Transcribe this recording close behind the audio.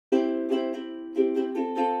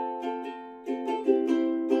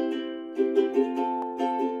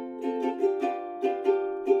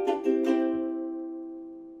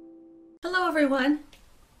everyone,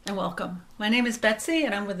 and welcome. My name is Betsy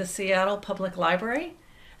and I'm with the Seattle Public Library,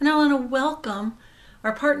 and I want to welcome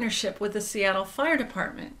our partnership with the Seattle Fire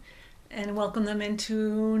Department and welcome them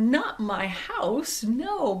into not my house,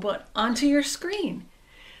 no, but onto your screen.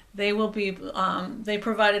 They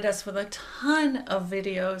provided us with a ton of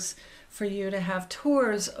videos for you to have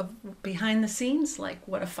tours of behind the scenes, like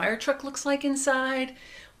what a fire truck looks like inside,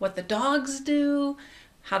 what the dogs do,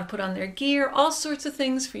 how to put on their gear, all sorts of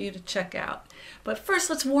things for you to check out. But first,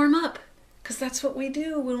 let's warm up, because that's what we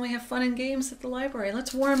do when we have fun and games at the library.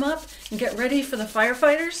 Let's warm up and get ready for the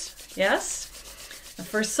firefighters. Yes? The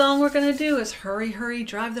first song we're going to do is Hurry, Hurry,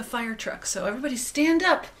 Drive the Fire Truck. So everybody stand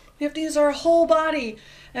up. We have to use our whole body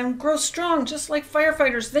and grow strong, just like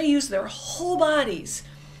firefighters. They use their whole bodies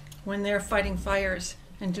when they're fighting fires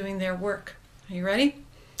and doing their work. Are you ready?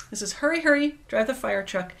 This is Hurry, Hurry, Drive the Fire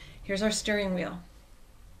Truck. Here's our steering wheel.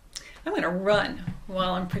 I'm going to run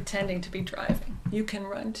while I'm pretending to be driving. You can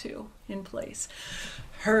run too, in place.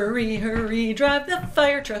 Hurry, hurry, drive the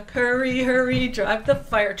fire truck. Hurry, hurry, drive the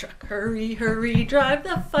fire truck. Hurry, hurry, drive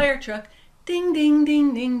the fire truck. Ding, ding,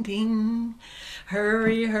 ding, ding, ding.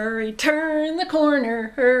 Hurry, hurry, turn the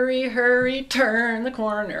corner. Hurry, hurry, turn the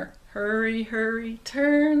corner. Hurry, hurry,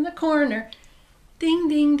 turn the corner. Ding,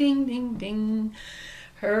 ding, ding, ding, ding.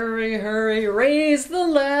 Hurry, hurry, raise the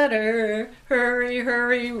ladder. Hurry,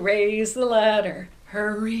 hurry, raise the ladder.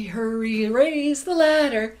 Hurry, hurry, raise the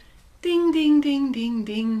ladder. Ding, ding, ding, ding,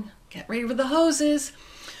 ding. Get ready with the hoses.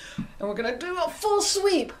 And we're going to do a full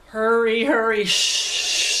sweep. Hurry, hurry,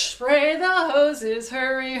 shh. Spray the hoses.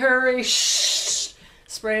 Hurry, hurry, shh.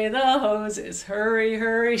 Spray the hoses. Hurry,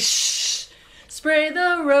 hurry, shh. Spray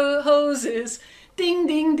the hoses. Ding,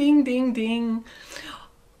 ding, ding, ding, ding.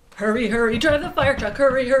 Hurry, hurry, drive the fire truck.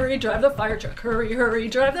 Hurry, hurry, drive the fire truck. Hurry, hurry,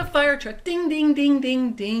 drive the fire truck. Ding, ding, ding,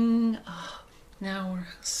 ding, ding. Oh, now we're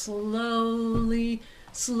slowly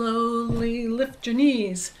lift your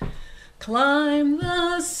knees. Climb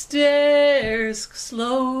the stairs.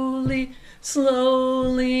 Slowly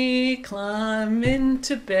climb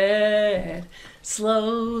into bed.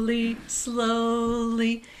 Slowly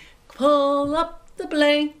pull up the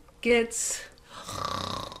blankets.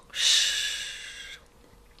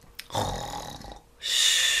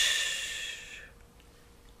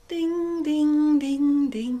 Ding, ding, ding,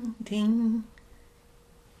 ding, ding.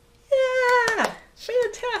 Yeah,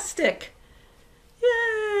 fantastic.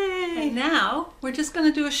 Yay. And now we're just going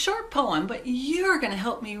to do a short poem, but you're going to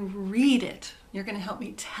help me read it. You're going to help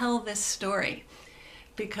me tell this story,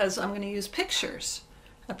 because I'm going to use pictures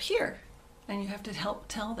up here and you have to help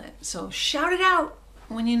tell that. So shout it out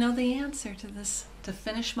when you know the answer to this to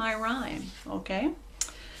finish my rhyme, okay?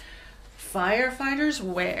 Firefighters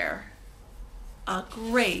wear a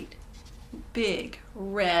great big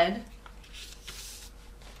red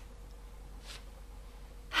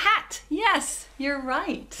hat. Yes, you're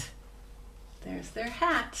right. There's their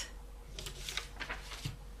hat.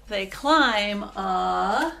 They climb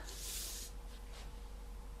a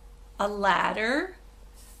ladder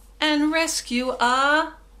and rescue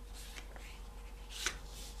a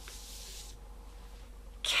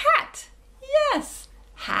cat. Yes,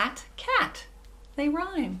 hat, cat. They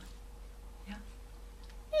rhyme. Yeah.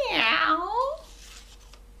 Meow.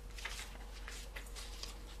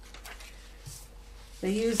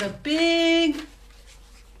 They use a big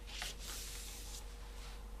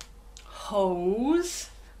hose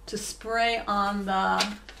to spray on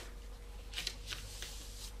the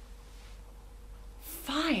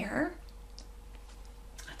fire.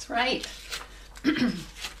 That's right.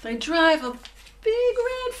 They drive a big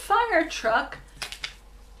red fire truck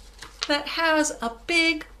that has a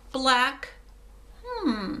big black,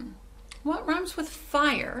 what rhymes with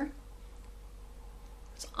fire?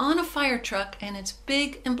 It's on a fire truck and it's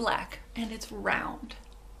big and black and it's round.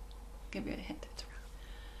 I'll give you a hint, it's round.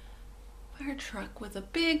 Fire truck with a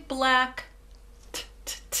big black,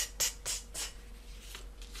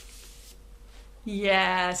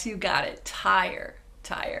 yes, you got it, tire,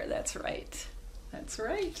 that's right, that's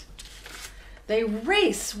right. They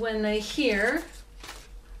race when they hear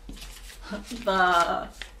the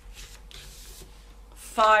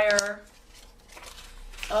fire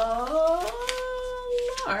alarm.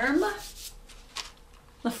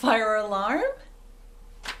 The fire alarm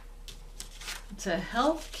to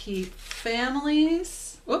help keep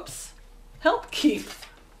families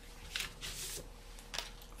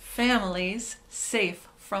safe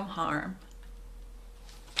from harm.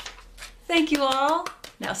 Thank you all.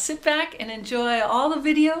 Now sit back and enjoy all the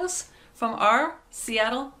videos from our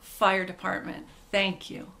Seattle Fire Department. Thank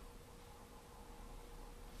you.